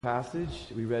Passage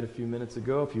we read a few minutes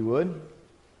ago, if you would.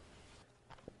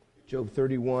 Job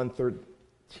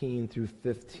 31:13 through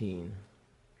 15.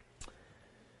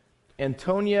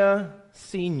 Antonia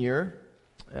Senior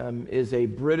is a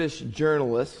British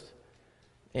journalist,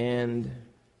 and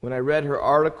when I read her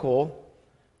article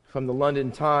from the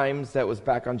London Times that was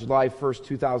back on July 1st,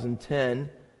 2010,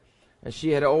 and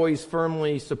she had always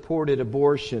firmly supported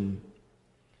abortion.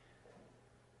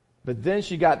 But then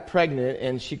she got pregnant,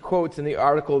 and she quotes in the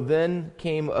article, "Then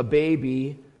came a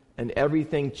baby, and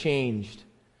everything changed.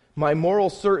 My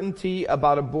moral certainty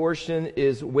about abortion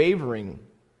is wavering.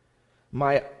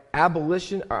 My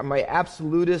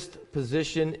absolutist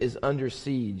position is under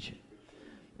siege."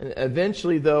 And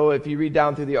eventually, though, if you read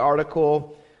down through the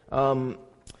article,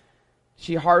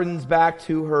 she hardens back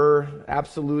to her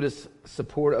absolutist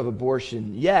support of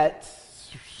abortion. Yet,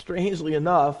 strangely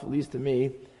enough, at least to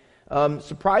me,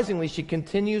 surprisingly, she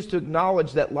continues to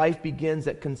acknowledge that life begins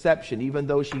at conception, even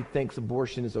though she thinks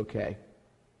abortion is okay.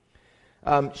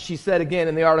 She said again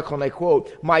in the article, and I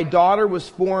quote, "My daughter was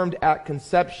formed at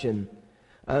conception.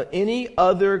 Any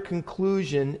other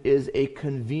conclusion is a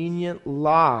convenient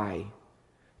lie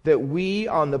that we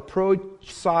on the pro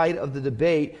side of the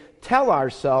debate tell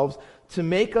ourselves to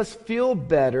make us feel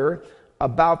better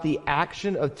about the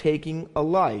action of taking a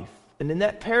life." And in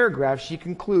that paragraph, she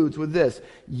concludes with this: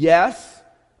 "Yes,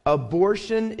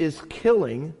 abortion is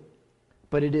killing,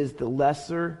 but it is the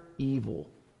lesser evil."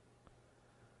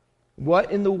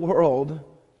 What in the world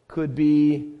could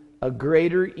be a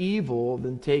greater evil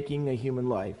than taking a human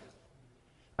life?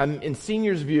 In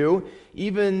Senior's view,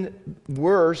 even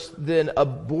worse than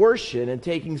abortion and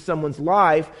taking someone's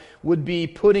life would be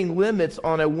putting limits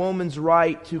on a woman's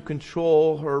right to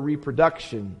control her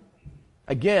reproduction.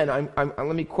 Again,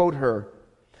 let me quote her.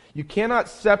 "You cannot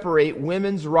separate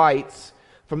women's rights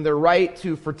from their right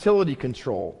to fertility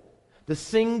control. The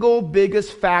single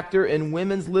biggest factor in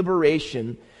women's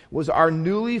liberation was our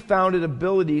newly founded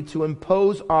ability to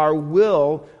impose our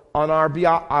will on our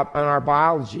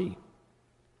biology.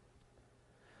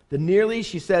 The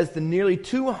nearly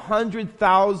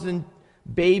 200,000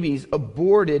 babies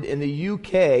aborted in the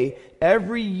UK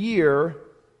every year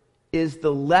is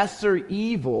the lesser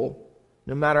evil,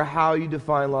 no matter how you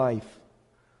define life."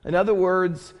 In other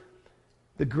words,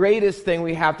 the greatest thing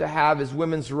we have to have is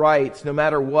women's rights, no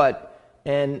matter what.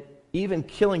 And even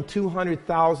killing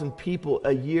 200,000 people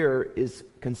a year is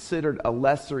considered a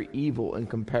lesser evil in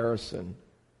comparison.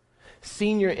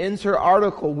 Senior ends her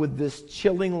article with this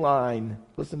chilling line.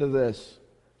 Listen to this.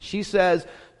 She says,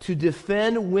 "To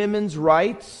defend women's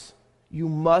rights, you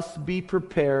must be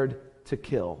prepared to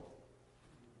kill."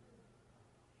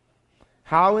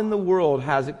 How in the world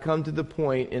has it come to the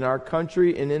point in our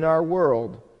country and in our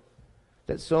world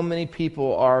that so many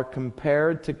people are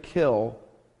compared to kill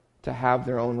to have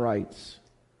their own rights?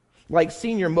 Like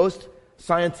Senior, most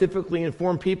scientifically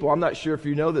informed people, I'm not sure if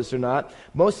you know this or not,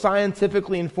 most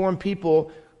scientifically informed people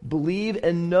believe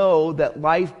and know that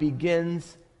life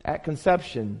begins at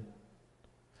conception.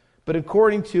 But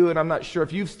according to, and I'm not sure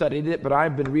if you've studied it, but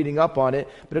I've been reading up on it,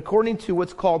 but according to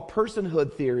what's called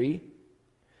personhood theory,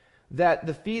 that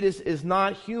the fetus is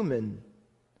not human.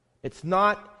 It's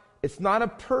not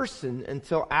a person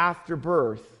until after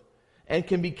birth and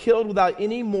can be killed without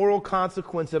any moral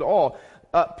consequence at all.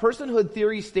 Personhood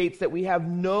theory states that we have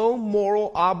no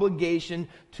moral obligation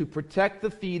to protect the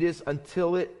fetus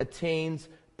until it attains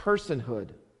personhood.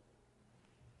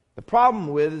 The problem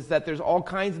with is that there's all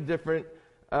kinds of different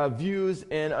views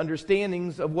and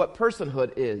understandings of what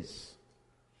personhood is.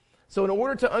 So in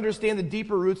order to understand the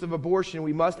deeper roots of abortion,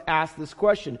 we must ask this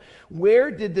question: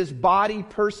 where did this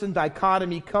body-person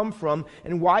dichotomy come from,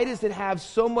 and why does it have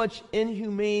so much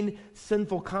inhumane,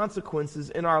 sinful consequences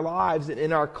in our lives and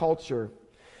in our culture?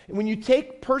 And when you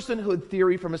take personhood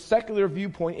theory from a secular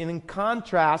viewpoint and in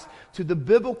contrast to the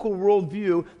biblical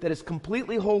worldview that is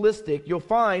completely holistic, you'll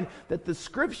find that the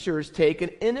Scriptures take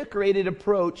an integrated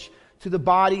approach to the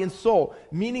body and soul,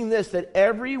 meaning this, that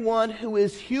everyone who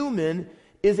is human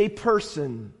is a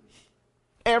person.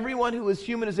 Everyone who is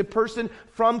human is a person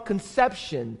from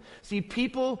conception. See,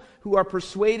 people who are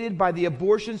persuaded by the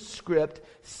abortion script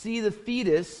see the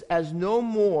fetus as no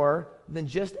more than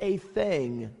just a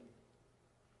thing,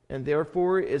 and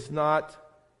therefore does not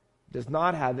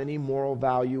have any moral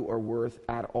value or worth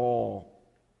at all.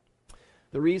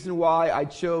 The reason why I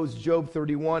chose Job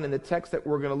 31 and the text that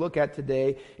we're going to look at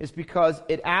today is because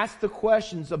it asks the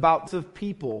questions about the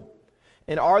people.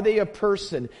 And are they a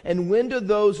person? And when do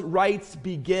those rights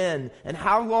begin? And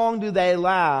how long do they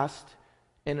last?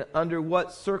 And under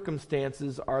what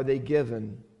circumstances are they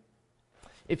given?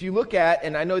 If you look at,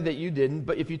 and I know that you didn't,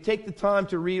 but if you take the time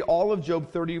to read all of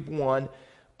Job 31,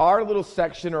 our little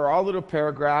section or our little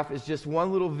paragraph is just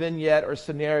one little vignette or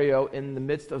scenario in the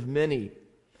midst of many.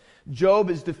 Job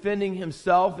is defending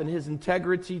himself and his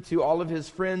integrity to all of his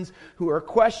friends who are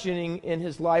questioning in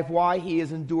his life why he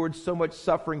has endured so much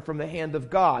suffering from the hand of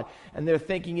God. And they're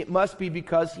thinking it must be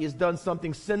because he has done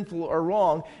something sinful or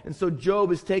wrong. And so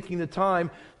Job is taking the time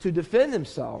to defend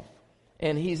himself.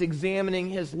 And he's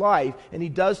examining his life. And he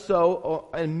does so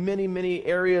in many, many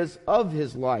areas of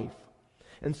his life.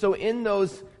 And so in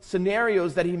those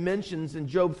scenarios that he mentions in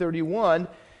Job 31,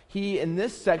 he, in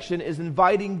this section, is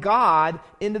inviting God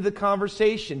into the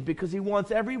conversation because he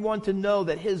wants everyone to know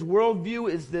that his worldview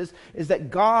is that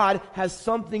God has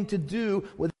something to do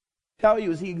with what I tell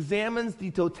you as he examines the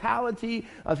totality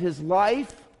of his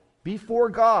life before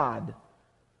God,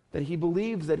 that he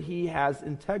believes that he has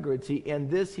integrity, and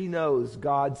this he knows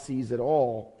God sees it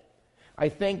all. I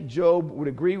think Job would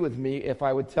agree with me if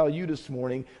I would tell you this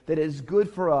morning that it is good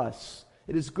for us.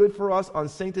 It is good for us on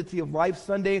Sanctity of Life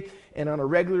Sunday and on a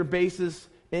regular basis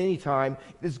anytime.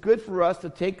 It is good for us to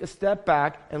take a step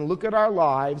back and look at our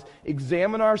lives,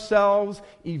 examine ourselves,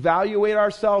 evaluate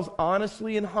ourselves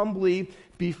honestly and humbly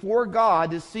before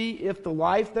God to see if the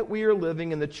life that we are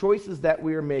living and the choices that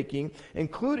we are making,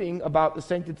 including about the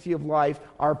sanctity of life,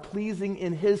 are pleasing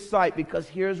in His sight. Because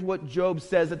here's what Job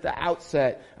says at the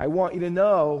outset. I want you to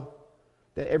know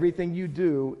that everything you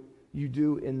do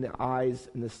in the eyes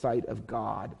and the sight of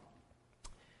God.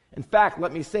 In fact,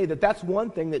 let me say that that's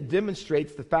one thing that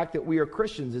demonstrates the fact that we are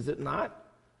Christians, is it not?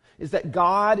 Is that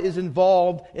God is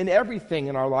involved in everything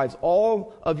in our lives.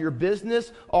 All of your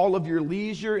business, all of your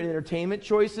leisure and entertainment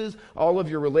choices, all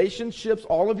of your relationships,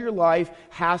 all of your life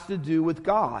has to do with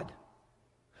God.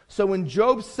 So when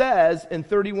Job says in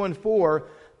 31:4,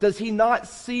 does he not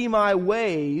see my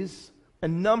ways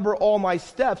and number all my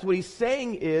steps? What he's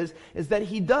saying is that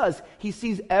he does. He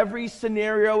sees every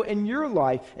scenario in your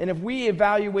life. And if we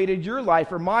evaluated your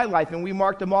life or my life and we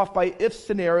marked them off by if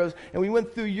scenarios and we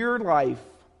went through your life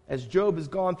as Job has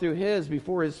gone through his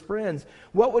before his friends,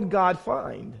 what would God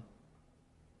find?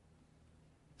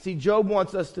 See, Job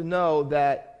wants us to know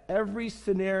that every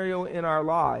scenario in our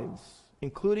lives,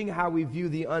 including how we view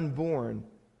the unborn,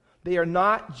 they are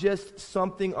not just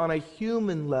something on a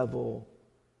human level.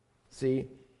 See,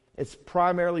 it's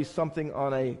primarily something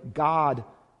on a God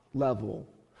level.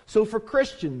 So for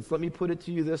Christians, let me put it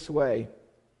to you this way.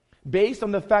 Based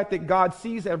on the fact that God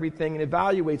sees everything and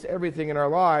evaluates everything in our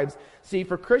lives, see,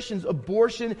 for Christians,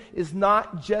 abortion is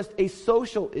not just a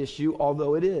social issue,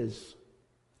 although it is.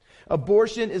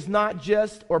 Abortion is not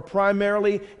just or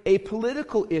primarily a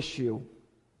political issue,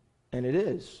 and it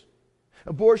is.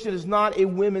 Abortion is not a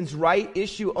women's right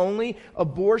issue only.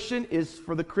 Abortion is,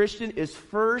 for the Christian, is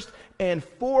first and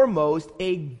foremost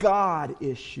a God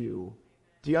issue.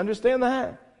 Do you understand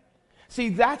that? See,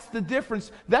 that's the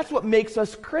difference. That's what makes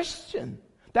us Christian.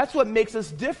 That's what makes us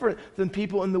different than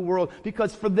people in the world.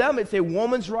 Because for them, it's a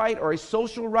woman's right or a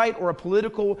social right or a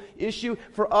political issue.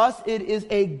 For us, it is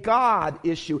a God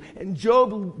issue. And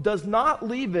Job does not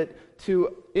leave it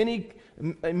to any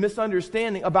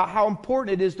misunderstanding about how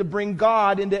important it is to bring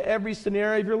God into every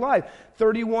scenario of your life.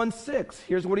 31:6,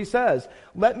 here's what he says.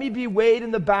 Let me be weighed in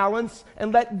the balance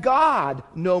and let God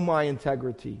know my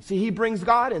integrity. See, he brings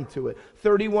God into it.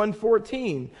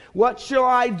 31:14, what shall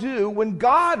I do when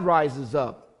God rises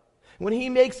up? When he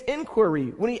makes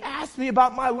inquiry, when he asks me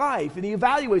about my life and he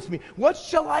evaluates me, what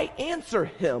shall I answer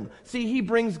him? See, he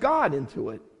brings God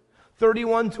into it.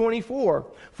 31:24,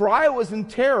 for I was in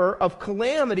terror of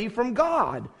calamity from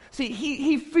God. See,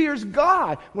 he fears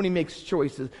God when he makes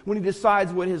choices, when he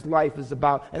decides what his life is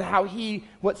about and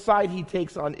what side he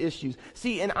takes on issues.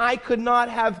 See, and I could not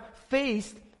have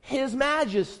faced his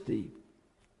majesty.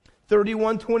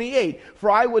 31:28,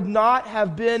 for I would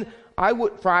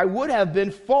have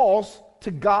been false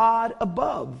to God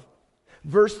above.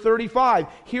 Verse 35,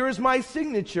 here is my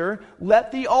signature,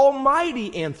 let the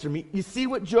Almighty answer me. You see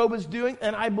what Job is doing?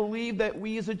 And I believe that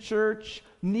we as a church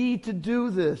need to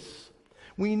do this.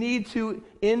 We need to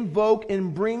invoke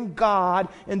and bring God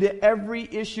into every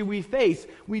issue we face.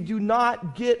 We do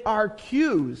not get our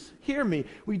cues, hear me,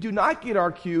 we do not get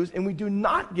our cues and we do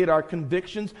not get our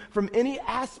convictions from any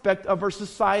aspect of our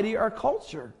society or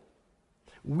culture.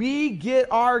 We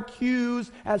get our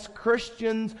cues as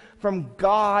Christians from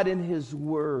God and His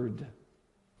Word.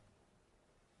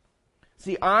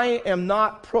 See, I am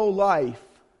not pro-life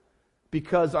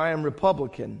because I am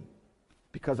Republican,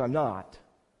 because I'm not.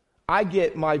 I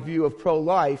get my view of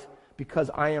pro-life because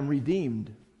I am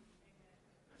redeemed.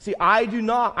 See, I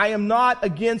am not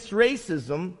against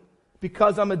racism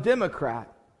because I'm a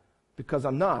Democrat, because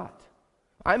I'm not.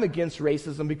 I'm against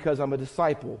racism because I'm a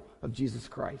disciple of Jesus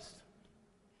Christ.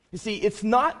 You see, it's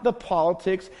not the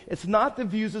politics, it's not the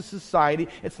views of society,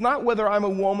 it's not whether I'm a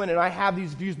woman and I have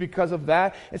these views because of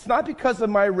that, it's not because of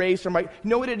my race or you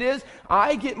know what it is?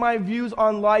 I get my views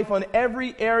on life, on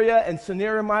every area and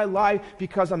scenario in my life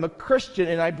because I'm a Christian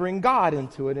and I bring God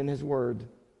into it in His Word.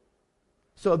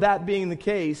 So that being the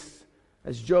case,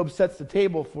 as Job sets the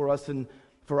table for us, and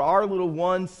for our little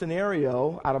one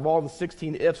scenario, out of all the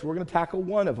 16 ifs, we're going to tackle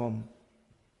one of them.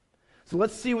 So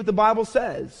let's see what the Bible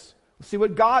says. See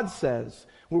what God says,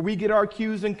 where we get our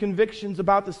cues and convictions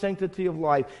about the sanctity of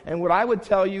life. And what I would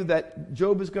tell you that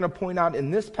Job is going to point out in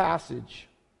this passage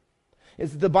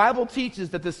is the Bible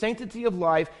teaches that the sanctity of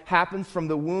life happens from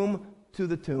the womb to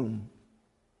the tomb.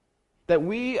 That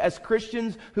we as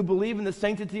Christians who believe in the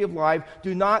sanctity of life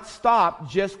do not stop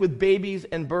just with babies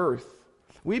and birth.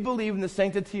 We believe in the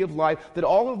sanctity of life, that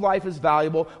all of life is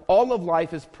valuable, all of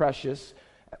life is precious,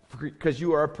 because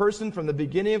you are a person from the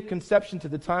beginning of conception to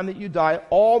the time that you die,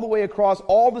 all the way across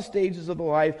all the stages of the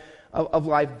life of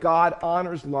life. God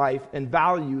honors life and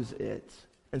values it,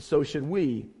 and so should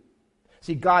we.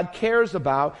 See, God cares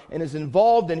about and is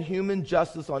involved in human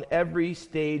justice on every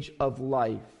stage of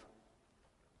life.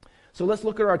 So let's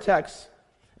look at our text,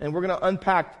 and we're going to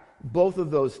unpack both of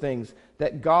those things.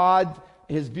 That God,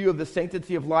 His view of the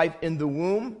sanctity of life in the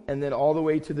womb, and then all the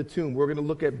way to the tomb. We're going to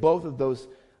look at both of those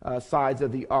sides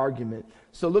of the argument.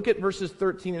 So look at verses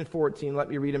 13 and 14. Let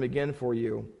me read them again for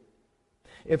you.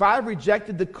 If I have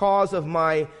rejected the cause of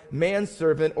my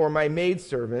manservant or my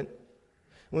maidservant,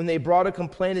 when they brought a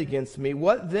complaint against me,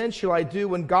 what then shall I do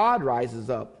when God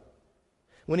rises up?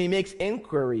 When He makes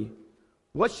inquiry,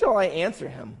 what shall I answer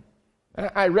him?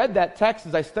 I read that text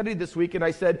as I studied this week, and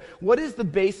I said, what is the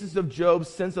basis of Job's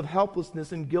sense of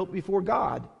helplessness and guilt before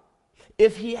God?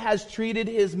 If he has treated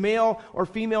his male or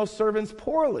female servants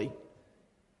poorly.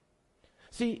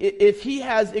 See, if he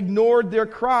has ignored their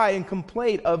cry and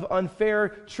complaint of unfair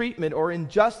treatment or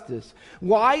injustice,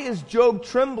 why is Job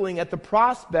trembling at the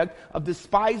prospect of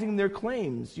despising their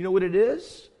claims? You know what it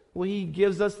is? Well, he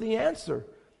gives us the answer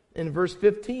in verse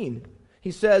 15.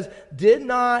 He says, did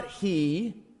not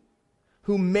He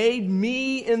who made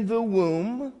me in the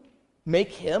womb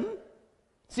make him?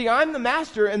 See, I'm the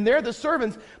master and they're the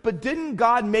servants, but didn't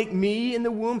God make me in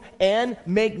the womb and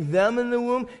make them in the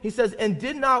womb? He says, and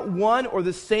did not one, or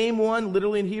the same one,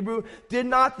 literally in Hebrew, did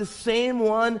not the same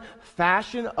one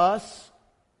fashion us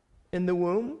in the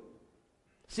womb?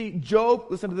 See, Job,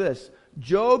 listen to this.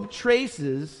 Job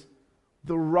traces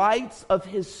the rights of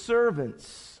his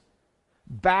servants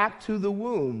back to the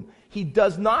womb. He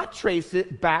does not trace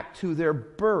it back to their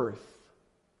birth.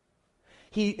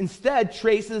 He instead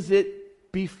traces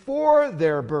it before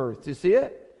their birth. Do you see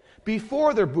it?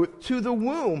 Before their birth, to the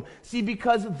womb. See,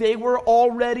 because they were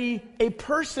already a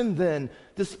person then,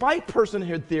 despite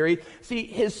personhood theory. See,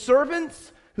 his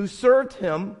servants who served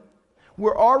him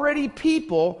were already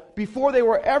people before they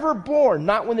were ever born.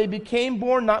 Not when they became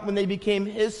born, not when they became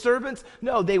his servants.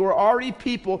 No, they were already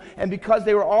people, and because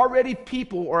they were already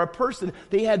people or a person,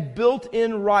 they had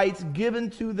built-in rights given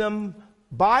to them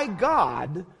by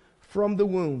God from the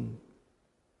womb.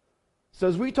 So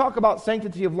as we talk about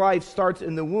sanctity of life starts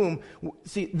in the womb,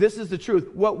 see, this is the truth.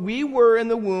 What we were in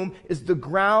the womb is the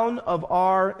ground of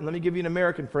our, and let me give you an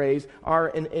American phrase, our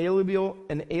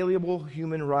inalienable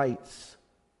human rights.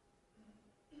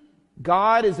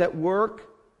 God is at work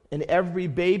in every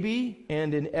baby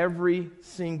and in every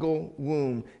single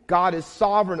womb. God is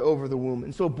sovereign over the womb.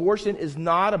 And so abortion is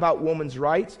not about woman's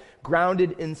rights,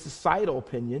 grounded in societal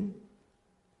opinion.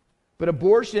 But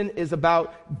abortion is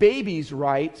about babies'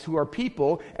 rights, who are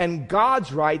people, and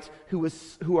God's rights,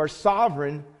 who are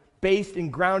sovereign, based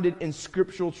and grounded in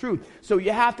scriptural truth. So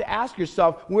you have to ask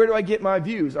yourself, where do I get my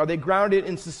views? Are they grounded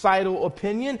in societal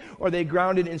opinion, or are they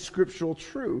grounded in scriptural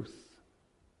truth?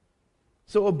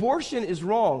 So abortion is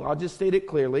wrong. I'll just state it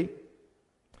clearly.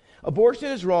 Abortion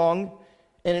is wrong,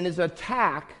 and it is an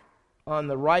attack on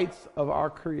the rights of our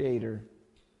Creator.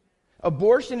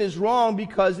 Abortion is wrong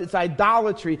because it's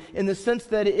idolatry in the sense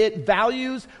that it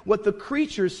values what the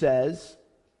creature says,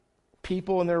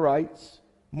 people and their rights,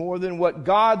 more than what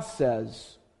God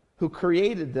says, who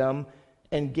created them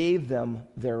and gave them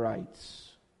their rights.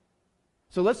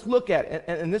 So let's look at,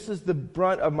 and this is the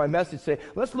brunt of my message today,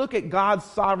 let's look at God's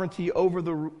sovereignty over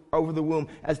the womb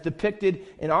as depicted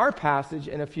in our passage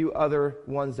and a few other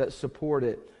ones that support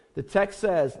it. The text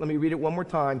says, let me read it one more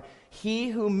time, He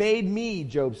who made me,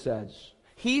 Job says,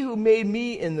 He who made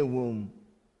me in the womb.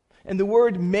 And the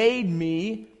word made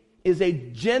me is a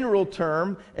general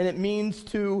term, and it means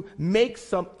to make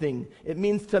something. It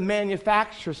means to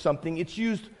manufacture something. It's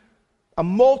used a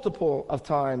multiple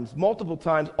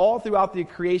times, all throughout the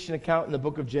creation account in the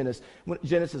book of Genesis,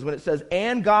 when it says,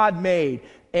 and God made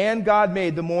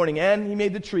the morning, and he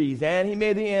made the trees, and he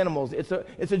made the animals. It's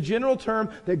a general term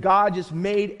that God just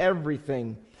made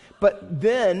everything. But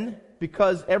then,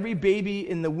 because every baby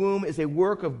in the womb is a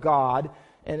work of God,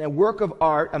 and a work of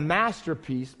art, a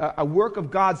masterpiece, a work of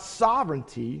God's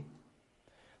sovereignty,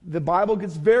 the Bible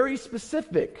gets very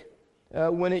specific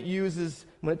when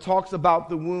it talks about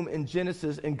the womb in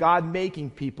Genesis and God making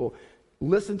people.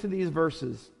 Listen to these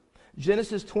verses.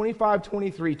 Genesis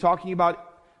 25:23, talking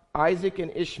about Isaac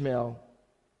and Ishmael.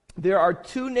 There are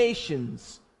 2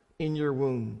 nations in your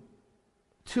womb.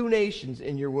 2 nations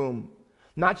in your womb.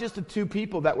 Not just the 2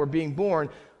 people that were being born,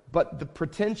 but the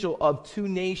potential of 2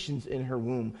 nations in her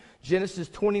womb. Genesis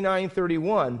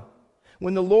 29:31.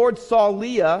 When the Lord saw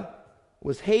Leah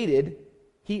was hated,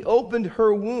 he opened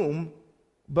her womb,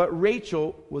 but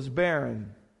Rachel was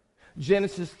barren.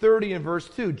 Genesis 30 and verse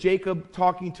 2, Jacob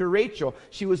talking to Rachel.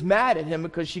 She was mad at him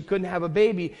because she couldn't have a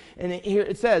baby. And here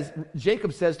it says,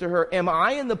 Jacob says to her, am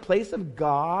I in the place of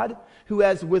God who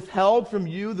has withheld from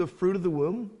you the fruit of the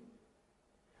womb?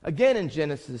 Again in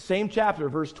Genesis, same chapter,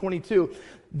 verse 22.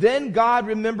 Then God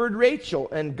remembered Rachel,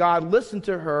 and God listened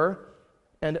to her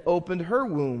and opened her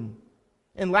womb.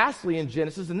 And lastly in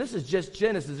Genesis, and this is just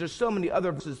Genesis, there's so many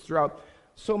other verses throughout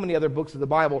so many other books of the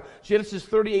Bible. Genesis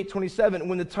 38:27,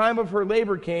 when the time of her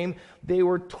labor came, they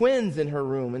were twins in her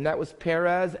womb, and that was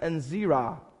Perez and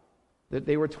Zerah, that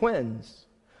they were twins.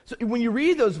 So when you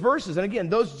read those verses, and again,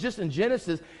 those just in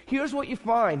Genesis, here's what you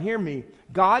find. Hear me.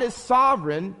 God is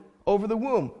sovereign over the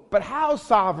womb. But how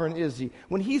sovereign is he?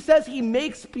 When he says he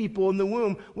makes people in the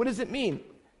womb, what does it mean?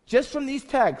 Just from these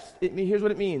texts, here's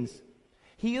what it means.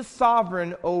 He is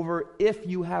sovereign over if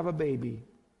you have a baby.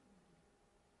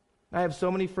 I have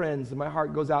so many friends, and my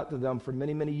heart goes out to them for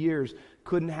many, many years,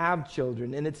 couldn't have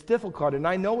children, and it's difficult, and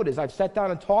I know it is. I've sat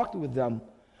down and talked with them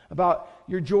about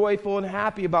you're joyful and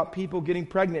happy about people getting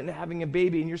pregnant and having a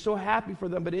baby, and you're so happy for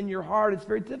them, but in your heart it's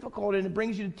very difficult, and it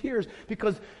brings you to tears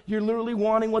because you're literally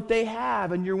wanting what they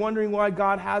have, and you're wondering why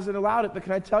God hasn't allowed it. But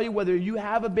can I tell you, whether you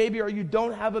have a baby or you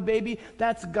don't have a baby,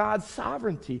 that's God's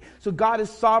sovereignty. So God is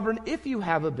sovereign if you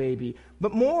have a baby,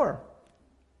 but more.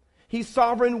 He's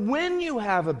sovereign when you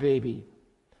have a baby.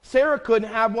 Sarah couldn't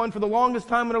have one for the longest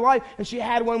time in her life, and she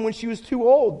had one when she was too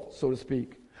old, so to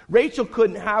speak. Rachel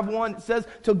couldn't have one, it says,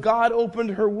 till God opened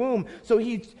her womb. So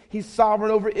he's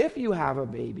sovereign over if you have a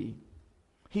baby.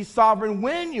 He's sovereign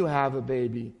when you have a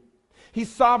baby. He's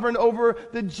sovereign over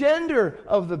the gender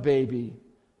of the baby,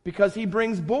 because he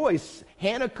brings boys.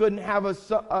 Hannah couldn't have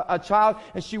a child,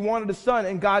 and she wanted a son,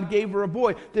 and God gave her a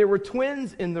boy. There were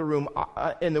twins in the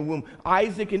womb,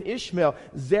 Isaac and Ishmael,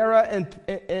 Zerah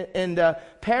and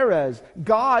Perez.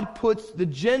 God puts the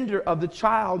gender of the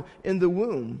child in the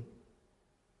womb.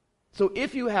 So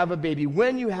if you have a baby,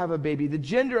 when you have a baby, the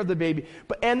gender of the baby,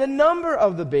 and the number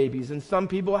of the babies. And some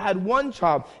people had 1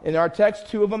 child. In our text,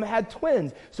 2 of them had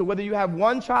twins. So whether you have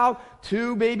 1 child,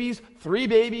 2 babies, 3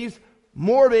 babies,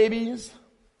 more babies,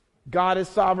 God is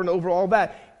sovereign over all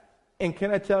that. And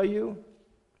can I tell you,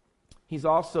 he's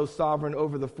also sovereign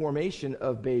over the formation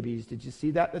of babies. Did you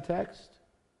see that in the text?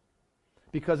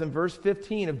 Because in verse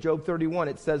 15 of Job 31,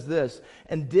 it says this,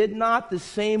 and did not the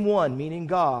same one, meaning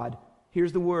God,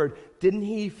 here's the word, didn't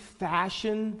he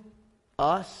fashion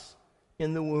us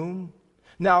in the womb?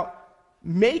 Now,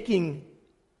 making,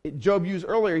 Job used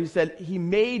earlier, he said, he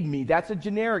made me. That's a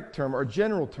generic term or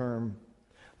general term.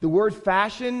 The word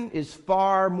fashion is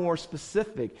far more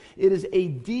specific. It is a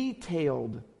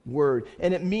detailed word,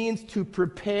 and it means to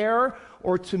prepare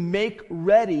or to make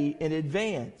ready in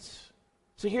advance.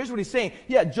 So here's what he's saying.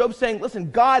 Yeah, Job's saying,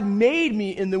 listen, God made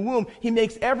me in the womb. He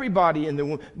makes everybody in the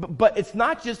womb. But it's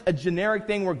not just a generic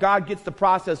thing where God gets the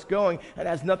process going and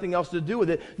has nothing else to do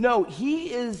with it. No,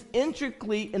 he is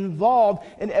intricately involved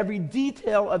in every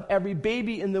detail of every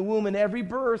baby in the womb and every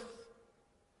birth.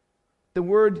 The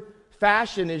word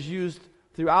fashion is used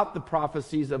throughout the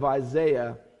prophecies of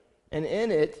Isaiah, and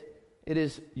in it, it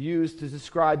is used to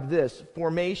describe this: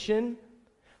 formation,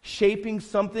 shaping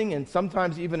something, and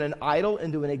sometimes even an idol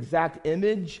into an exact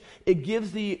image. It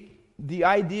gives the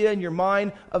idea in your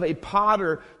mind of a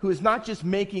potter who is not just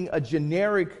making a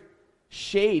generic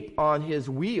shape on his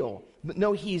wheel, but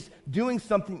no, he's doing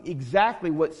something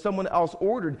exactly what someone else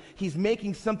ordered. He's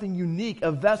making something unique,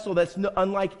 a vessel that's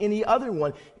unlike any other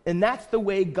one. And that's the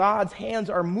way God's hands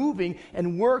are moving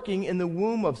and working in the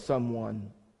womb of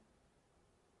someone.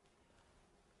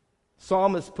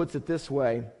 Psalmist puts it this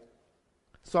way.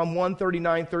 Psalm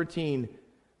 139:13.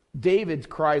 David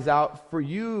cries out, "For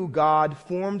you, God,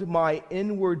 formed my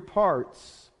inward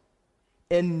parts.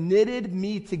 and knitted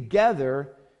me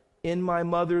together in my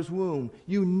mother's womb.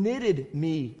 You knitted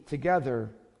me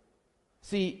together.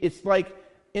 See, it's like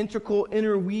integral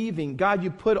interweaving. God,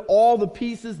 you put all the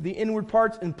pieces, the inward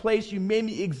parts in place. You made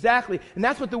me exactly. And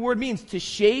that's what the word means, to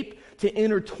shape, to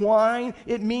intertwine.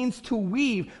 It means to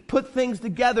weave, put things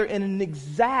together in an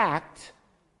exact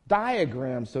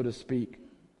diagram, so to speak.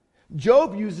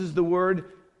 Job uses the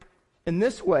word in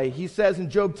this way. He says in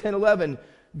Job 10:11,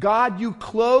 God, you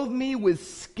clothe me with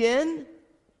skin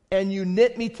and you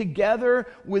knit me together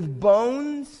with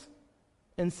bones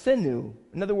and sinew.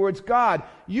 In other words, God,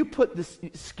 you put the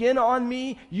skin on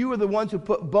me. You are the ones who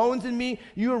put bones in me.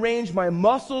 You arrange my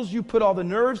muscles. You put all the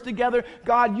nerves together.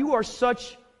 God, you are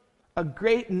such a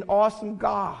great and awesome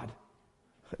God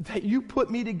that you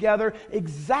put me together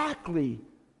exactly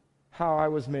how I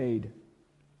was made.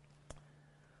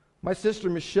 My sister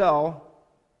Michelle,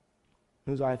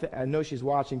 I know she's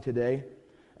watching today,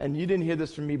 and you didn't hear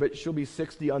this from me, but she'll be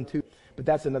 60 on Tuesday. But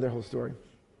that's another whole story.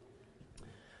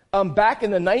 Back in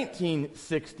the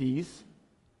 1960s,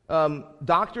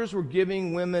 doctors were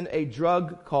giving women a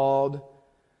drug called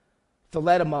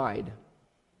thalidomide.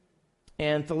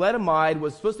 And thalidomide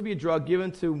was supposed to be a drug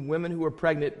given to women who were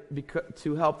pregnant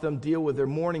to help them deal with their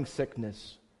morning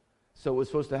sickness. So it was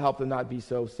supposed to help them not be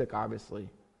so sick, obviously.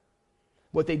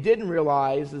 What they didn't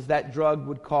realize is that drug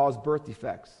would cause birth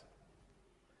defects.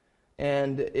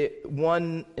 And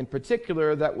one in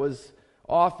particular that was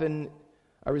often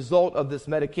a result of this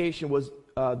medication was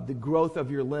the growth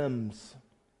of your limbs.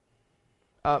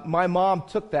 My mom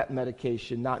took that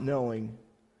medication not knowing.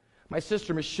 My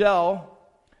sister Michelle,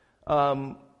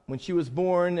 when she was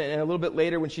born and a little bit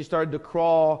later when she started to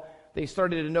crawl, they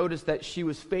started to notice that she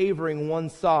was favoring one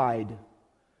side.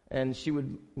 And she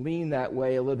would lean that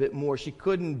way a little bit more. She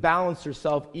couldn't balance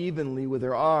herself evenly with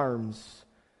her arms.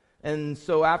 And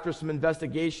so after some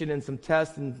investigation and some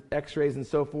tests and x-rays and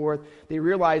so forth, they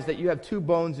realized that you have two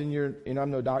bones in your,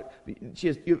 I'm no doctor,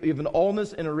 you have an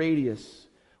ulnus and a radius.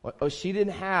 Oh, she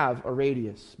didn't have a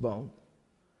radius bone.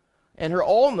 And her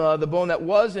ulna, the bone that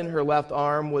was in her left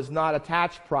arm, was not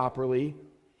attached properly.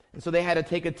 And so they had to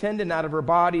take a tendon out of her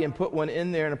body and put one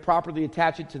in there and properly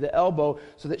attach it to the elbow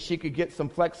so that she could get some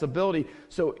flexibility.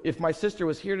 So if my sister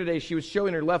was here today, she was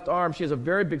showing her left arm. She has a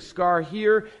very big scar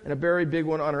here and a very big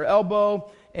one on her elbow.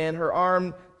 And her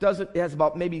arm has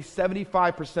about maybe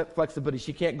 75% flexibility.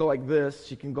 She can't go like this.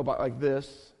 She can go about like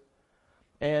this.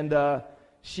 And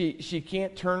she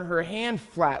can't turn her hand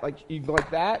flat like you go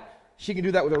like that. She can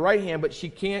do that with her right hand, but she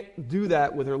can't do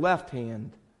that with her left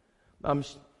hand.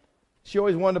 She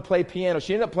always wanted to play piano.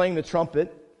 She ended up playing the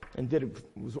trumpet and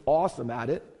was awesome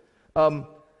at it.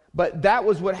 But that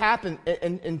was what happened,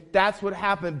 and that's what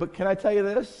happened. But can I tell you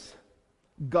this?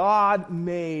 God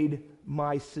made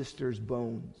my sister's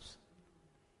bones.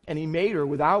 And he made her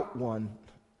without one.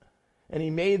 And he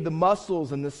made the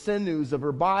muscles and the sinews of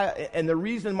her body. And the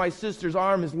reason my sister's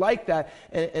arm is like that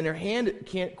and her hand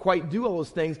can't quite do all those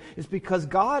things is because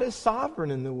God is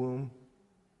sovereign in the womb.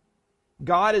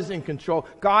 God is in control.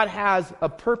 God has a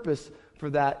purpose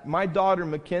for that. My daughter,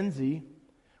 Mackenzie,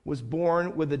 was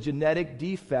born with a genetic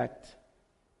defect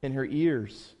in her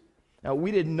ears. Now,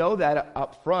 we didn't know that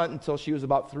up front until she was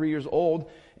about 3 years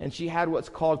old, and she had what's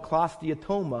called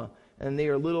cholesteatoma, and they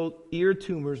are little ear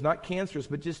tumors, not cancerous,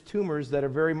 but just tumors that are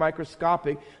very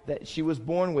microscopic that she was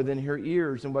born with in her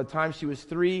ears. And by the time she was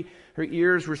 3, her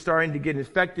ears were starting to get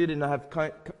infected and have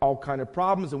all kind of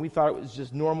problems, and we thought it was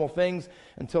just normal things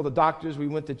until we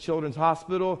went to Children's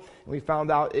Hospital, and we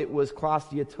found out it was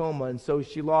cholesteatoma. And so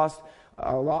she lost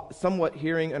somewhat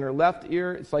hearing in her left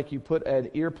ear. It's like you put an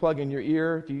earplug in your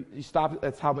ear. If you stop it,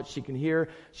 that's how much she can hear.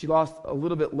 She lost a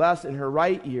little bit less in her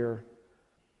right ear.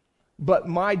 But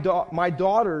my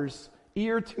daughter's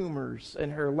ear tumors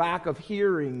and her lack of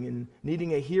hearing and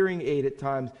needing a hearing aid at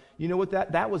times, you know what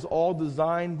that was all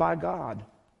designed by God.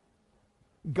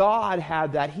 God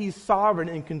had that. He's sovereign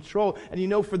and in control. And you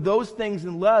know, for those things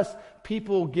and less,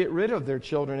 people get rid of their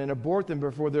children and abort them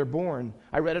before they're born.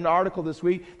 I read an article this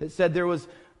week that said there was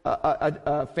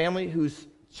a family whose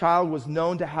child was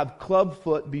known to have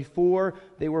clubfoot before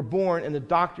they were born, and the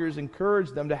doctors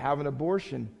encouraged them to have an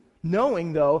abortion.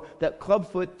 Knowing, though, that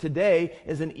clubfoot today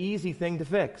is an easy thing to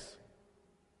fix.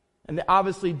 And they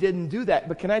obviously didn't do that.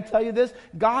 But can I tell you this?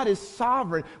 God is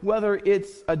sovereign. Whether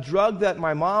it's a drug that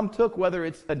my mom took, whether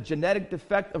it's a genetic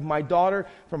defect of my daughter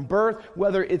from birth,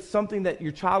 whether it's something that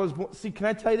your child was born. See, can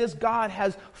I tell you this? God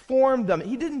has formed them.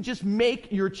 He didn't just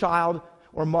make your child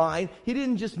or mine. He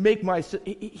didn't just make my...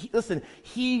 Listen,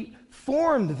 He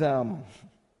formed them.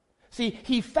 See,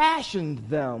 He fashioned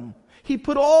them. He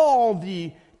put all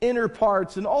the inner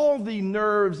parts and all the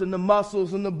nerves and the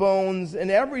muscles and the bones and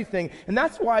everything. And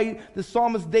that's why the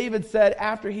psalmist David said,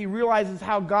 after he realizes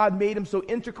how God made him so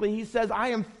intricately, he says, I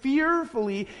am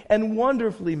fearfully and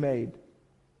wonderfully made.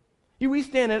 We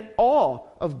stand in awe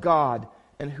of God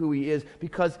and who he is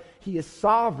because he is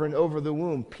sovereign over the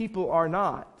womb. People are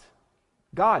not.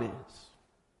 God is.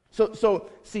 So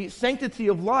see, sanctity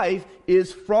of life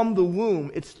is from the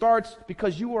womb. It starts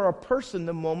because you are a person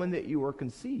the moment that you are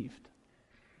conceived.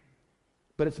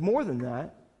 But it's more than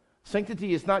that.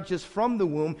 Sanctity is not just from the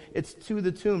womb, it's to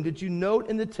the tomb. Did you note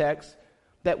in the text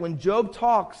that when Job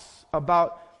talks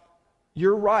about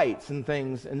your rights and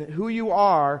things and who you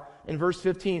are in verse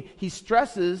 15, he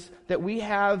stresses that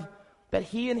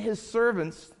he and his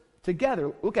servants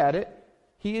together, look at it,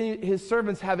 he and his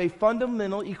servants have a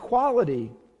fundamental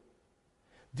equality.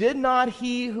 Did not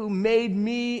he who made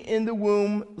me in the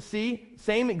womb, see,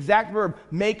 same exact verb,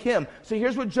 make him. So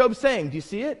here's what Job's saying. Do you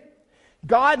see it?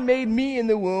 God made me in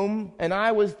the womb, and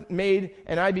I was made,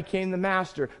 and I became the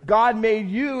master. God made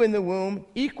you in the womb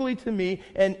equally to me,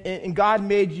 and God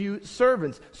made you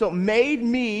servants. So made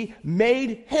me,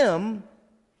 made him,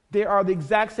 they are the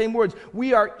exact same words.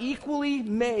 We are equally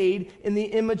made in the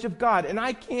image of God. And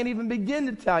I can't even begin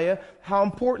to tell you how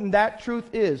important that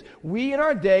truth is. We in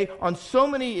our day, on so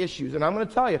many issues, and I'm going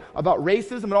to tell you about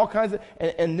racism and all kinds of,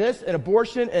 and this, and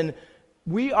abortion, and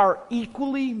we are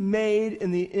equally made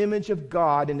in the image of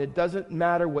God, and it doesn't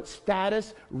matter what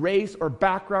status, race, or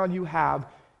background you have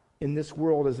in this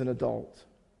world as an adult.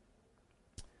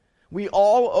 We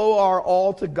all owe our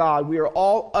all to God. We are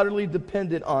all utterly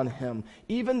dependent on him.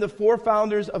 Even the four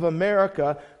founders of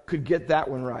America could get that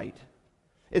one right.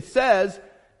 It says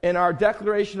in our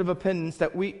Declaration of Independence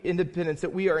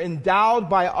that we are endowed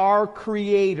by our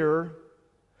Creator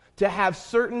to have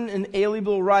certain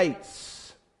inalienable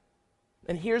rights.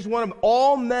 And here's one of them.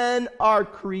 All men are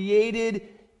created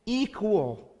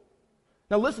equal.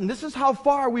 Now listen, this is how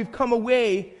far we've come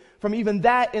away from even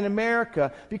that in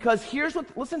America. Because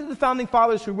listen to the founding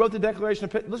fathers who wrote the Declaration of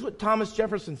Independence. Listen to what Thomas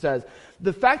Jefferson says.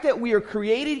 The fact that we are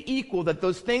created equal, that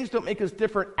those things don't make us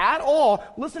different at all,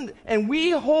 listen, and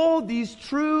we hold these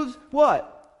truths,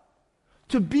 what?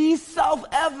 To be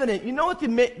self-evident. You know what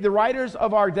the writers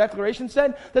of our Declaration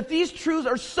said? That these truths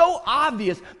are so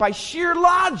obvious by sheer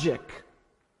logic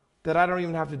that I don't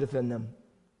even have to defend them.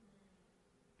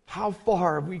 How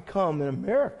far have we come in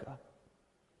America?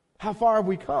 How far have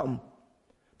we come?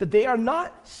 That they are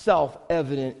not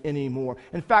self-evident anymore.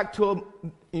 In fact, to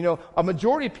a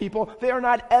majority of people, they are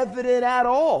not evident at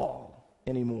all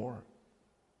anymore.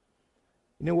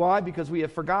 You know why? Because we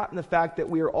have forgotten the fact that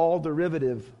we are all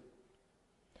derivative.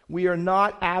 We are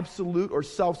not absolute or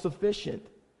self-sufficient.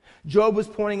 Job was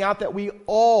pointing out that we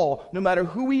all, no matter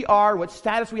who we are, what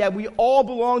status we have, we all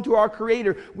belong to our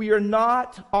Creator. We are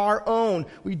not our own.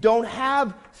 We don't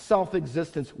have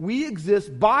self-existence. We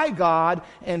exist by God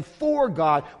and for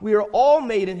God. We are all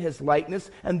made in His likeness,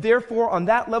 and therefore, on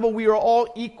that level, we are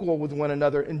all equal with one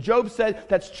another. And Job said,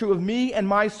 that's true of me and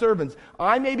my servants.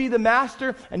 I may be the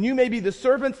master, and you may be the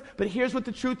servants, but here's what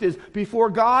the truth is. Before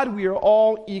God, we are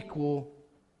all equal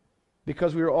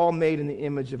because we are all made in the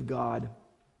image of God.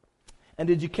 And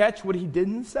did you catch what he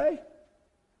didn't say?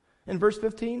 In verse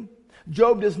 15?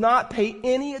 Job does not pay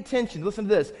any attention. Listen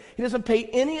to this. He doesn't pay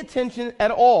any attention at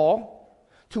all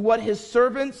to what his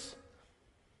servants'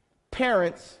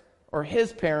 parents or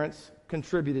his parents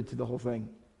contributed to the whole thing.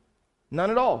 None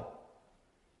at all.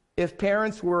 If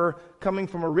parents were coming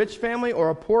from a rich family or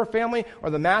a poor family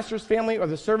or the master's family or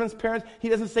the servant's parents, he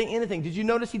doesn't say anything. Did you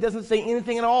notice he doesn't say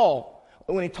anything at all?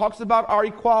 When he talks about our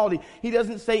equality, he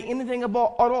doesn't say anything at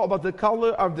all about the color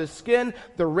of the skin,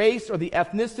 the race, or the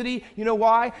ethnicity. You know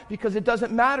why? Because it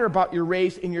doesn't matter about your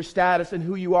race and your status and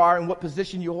who you are and what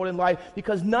position you hold in life,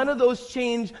 because none of those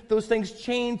things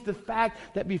change the fact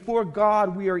that before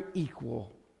God we are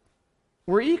equal.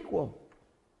 We're equal.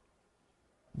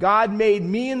 God made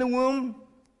me in the womb,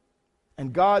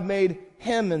 and God made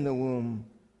him in the womb.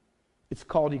 It's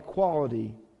called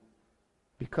equality.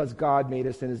 Because God made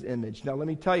us in His image. Now let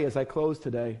me tell you as I close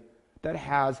today, that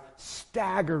has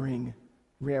staggering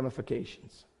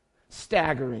ramifications.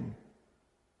 Staggering.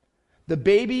 The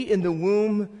baby in the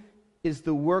womb is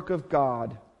the work of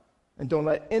God. And don't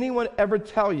let anyone ever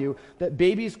tell you that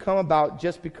babies come about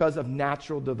just because of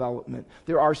natural development.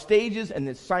 There are stages, and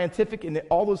it's scientific, and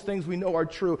all those things we know are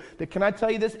true. That can I tell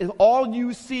you this? Is all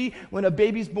you see when a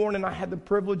baby's born, and I had the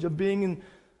privilege of being in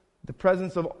the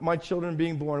presence of my children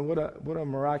being born, what a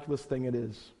miraculous thing it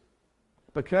is.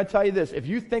 But can I tell you this? If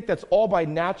you think that's all by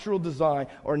natural design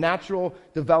or natural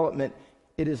development,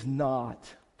 it is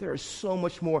not. There is so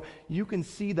much more. You can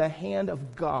see the hand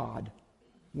of God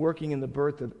working in the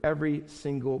birth of every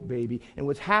single baby. And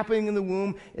what's happening in the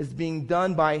womb is being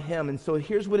done by him. And so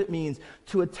here's what it means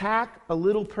to attack a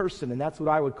little person, and that's what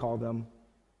I would call them.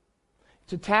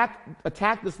 To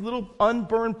attack this little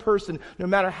unburned person, no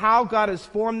matter how God has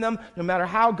formed them, no matter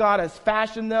how God has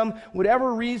fashioned them,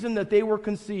 whatever reason that they were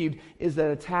conceived, is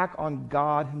an attack on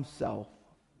God himself.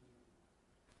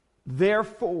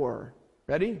 Therefore,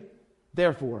 ready?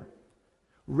 Therefore,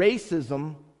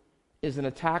 racism is an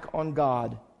attack on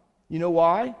God. You know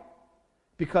why?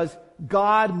 Because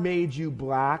God made you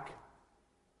black,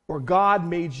 or God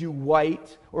made you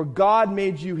white, or God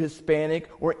made you Hispanic,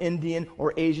 or Indian,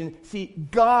 or Asian. See,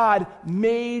 God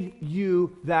made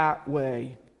you that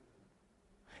way.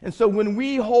 And so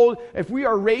if we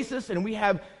are racist and we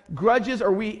have grudges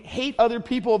or we hate other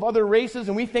people of other races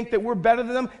and we think that we're better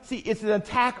than them, see, it's an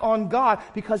attack on God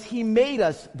because he made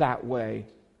us that way.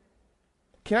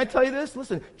 Can I tell you this?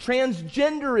 Listen,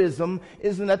 transgenderism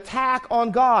is an attack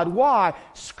on God. Why?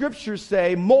 Scriptures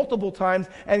say multiple times,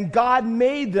 and God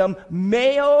made them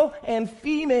male and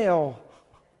female.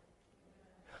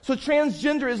 So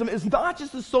transgenderism is not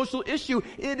just a social issue,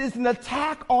 it is an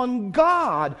attack on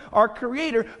God, our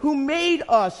Creator, who made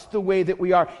us the way that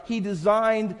we are. He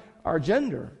designed our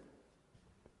gender.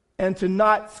 And to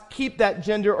not keep that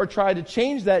gender or try to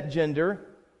change that gender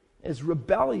is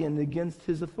rebellion against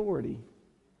his authority.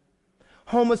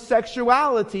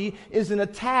 Homosexuality is an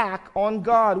attack on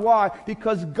God. Why?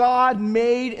 Because God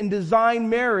made and designed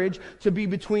marriage to be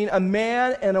between a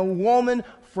man and a woman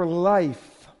for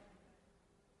life.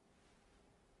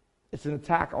 It's an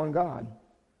attack on God.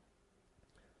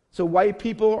 So white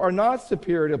people are not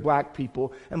superior to black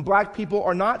people, and black people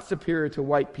are not superior to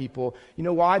white people. You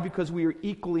know why? Because we are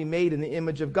equally made in the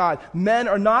image of God. Men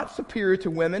are not superior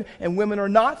to women, and women are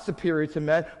not superior to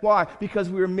men. Why? Because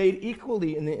we are made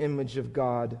equally in the image of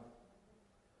God.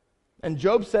 And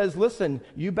Job says, listen,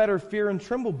 you better fear and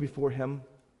tremble before him.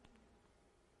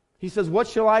 He says, what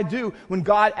shall I do when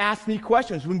God asks me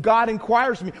questions, when God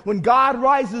inquires of me, when God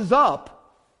rises up?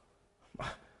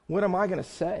 What am I going to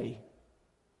say?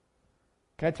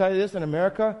 Can I tell you this? In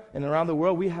America and around the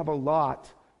world, we have a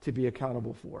lot to be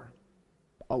accountable for.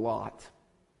 A lot.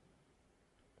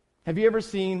 Have you ever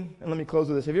seen, and let me close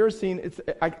with this, have you ever seen,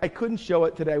 I couldn't show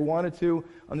it today, I wanted to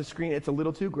on the screen, it's a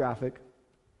little too graphic,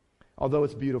 although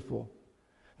it's beautiful.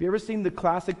 Have you ever seen the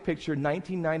classic picture,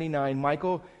 1999,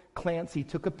 Michael Clancy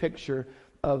took a picture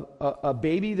of a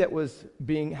baby that was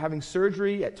having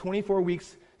surgery at 24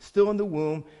 weeks, still in the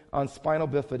womb, on spinal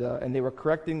bifida, and they were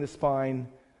correcting the spine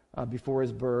before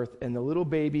his birth, and the little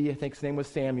baby, I think his name was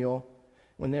Samuel,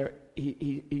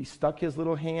 he stuck his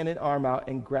little hand and arm out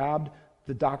and grabbed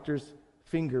the doctor's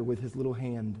finger with his little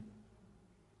hand.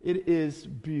 It is a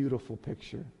beautiful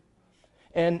picture.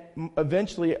 And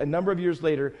eventually, a number of years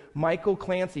later, Michael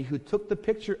Clancy, who took the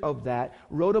picture of that,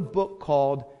 wrote a book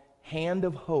called Hand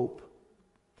of Hope.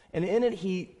 And in it,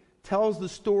 he tells the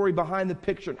story behind the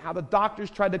picture and how the doctors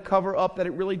tried to cover up that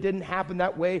it really didn't happen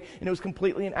that way and it was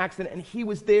completely an accident. And he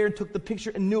was there and took the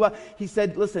picture and knew. He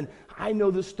said, listen, I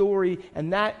know the story,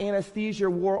 and that anesthesia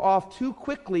wore off too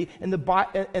quickly, and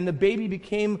the baby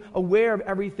became aware of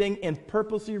everything and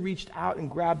purposely reached out and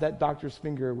grabbed that doctor's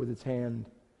finger with its hand.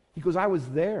 He goes, I was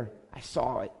there. I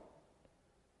saw it.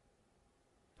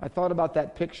 I thought about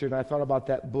that picture, and I thought about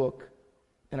that book,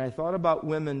 and I thought about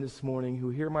women this morning who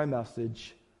hear my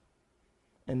message,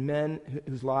 and men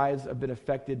whose lives have been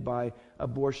affected by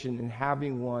abortion and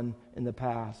having one in the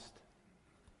past,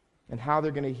 and how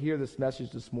they're going to hear this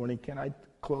message this morning. Can I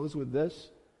close with this?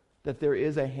 That there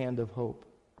is a hand of hope.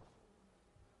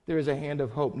 There is a hand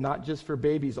of hope, not just for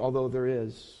babies, although there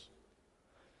is.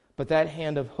 But that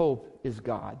hand of hope is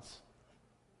God's.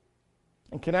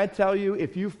 And can I tell you,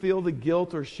 if you feel the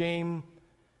guilt or shame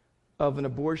of an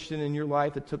abortion in your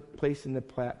life that took place in the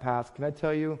past, can I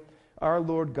tell you, our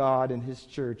Lord God and His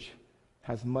church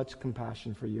has much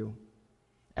compassion for you,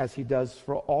 as He does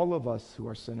for all of us who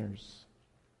are sinners.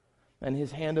 And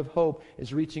His hand of hope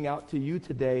is reaching out to you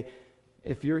today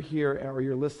if you're here or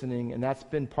you're listening and that's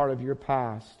been part of your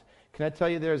past. Can I tell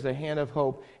you there's a hand of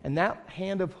hope? And that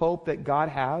hand of hope that God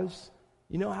has,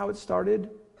 you know how it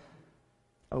started?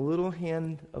 A little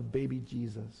hand of baby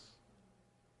Jesus,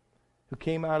 who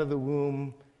came out of the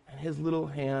womb, and His little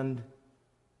hand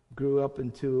grew up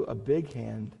into a big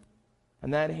hand.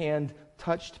 And that hand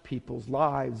touched people's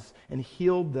lives and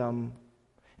healed them.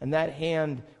 And that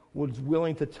hand was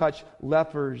willing to touch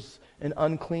lepers and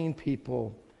unclean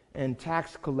people and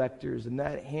tax collectors. And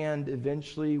that hand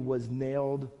eventually was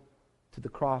nailed to the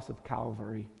cross of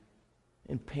Calvary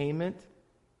in payment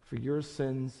for your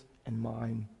sins and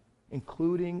mine,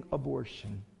 including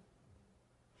abortion.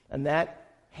 And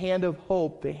that hand of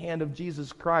hope, the hand of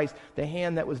Jesus Christ, the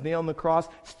hand that was nailed on the cross,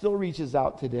 still reaches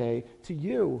out today to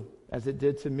you as it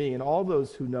did to me and all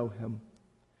those who know him,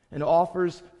 and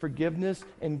offers forgiveness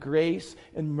and grace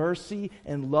and mercy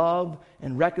and love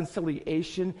and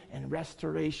reconciliation and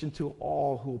restoration to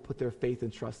all who will put their faith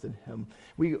and trust in him.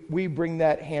 We bring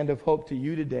that hand of hope to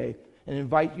you today and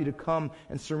invite you to come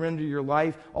and surrender your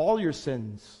life, all your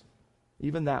sins,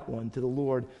 even that one, to the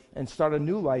Lord, and start a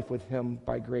new life with him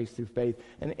by grace through faith.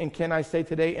 And can I say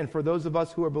today, and for those of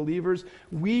us who are believers,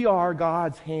 we are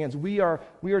God's hands. We are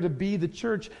to be the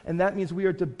church, and that means we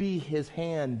are to be his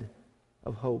hand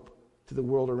of hope to the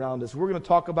world around us. We're going to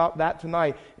talk about that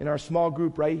tonight in our small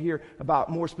group right here,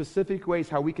 about more specific ways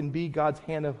how we can be God's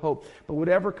hand of hope. But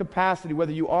whatever capacity,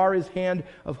 whether you are his hand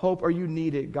of hope or you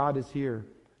need it, God is here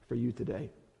for you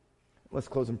today. Let's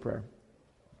close in prayer.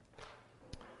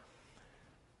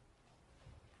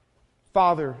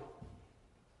 Father,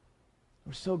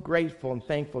 we're so grateful and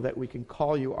thankful that we can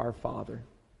call you our Father.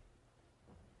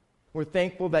 We're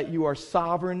thankful that you are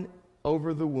sovereign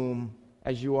over the womb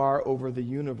as you are over the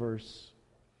universe.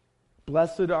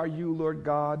 Blessed are you, Lord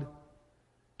God,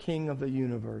 King of the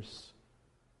universe,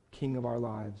 King of our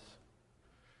lives.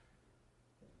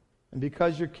 And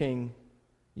because you're King,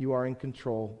 you are in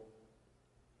control.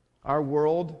 Our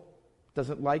world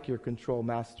doesn't like your control,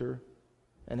 Master,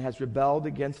 and has rebelled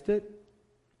against it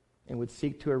and would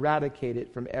seek to eradicate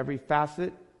it from every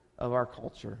facet of our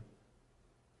culture.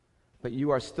 But you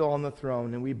are still on the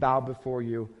throne, and we bow before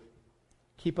you.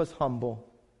 Keep us humble.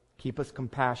 Keep us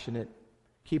compassionate.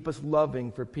 Keep us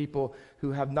loving for people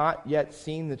who have not yet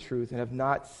seen the truth and have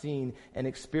not seen and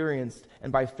experienced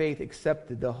and by faith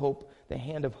accepted the hope, the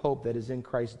hand of hope that is in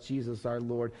Christ Jesus our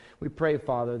Lord. We pray,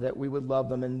 Father, that we would love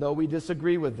them, and though we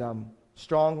disagree with them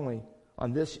strongly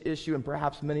on this issue and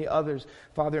perhaps many others,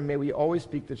 Father, may we always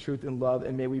speak the truth in love,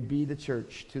 and may we be the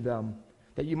church to them,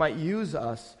 that you might use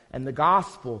us and the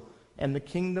gospel and the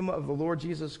kingdom of the Lord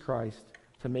Jesus Christ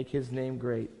to make his name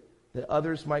great, that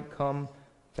others might come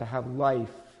to have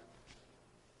life,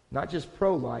 not just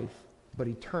pro-life, but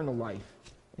eternal life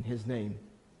in his name.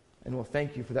 And we'll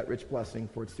thank you for that rich blessing,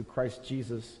 for it's through Christ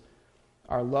Jesus,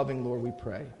 our loving Lord, we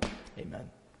pray. Amen.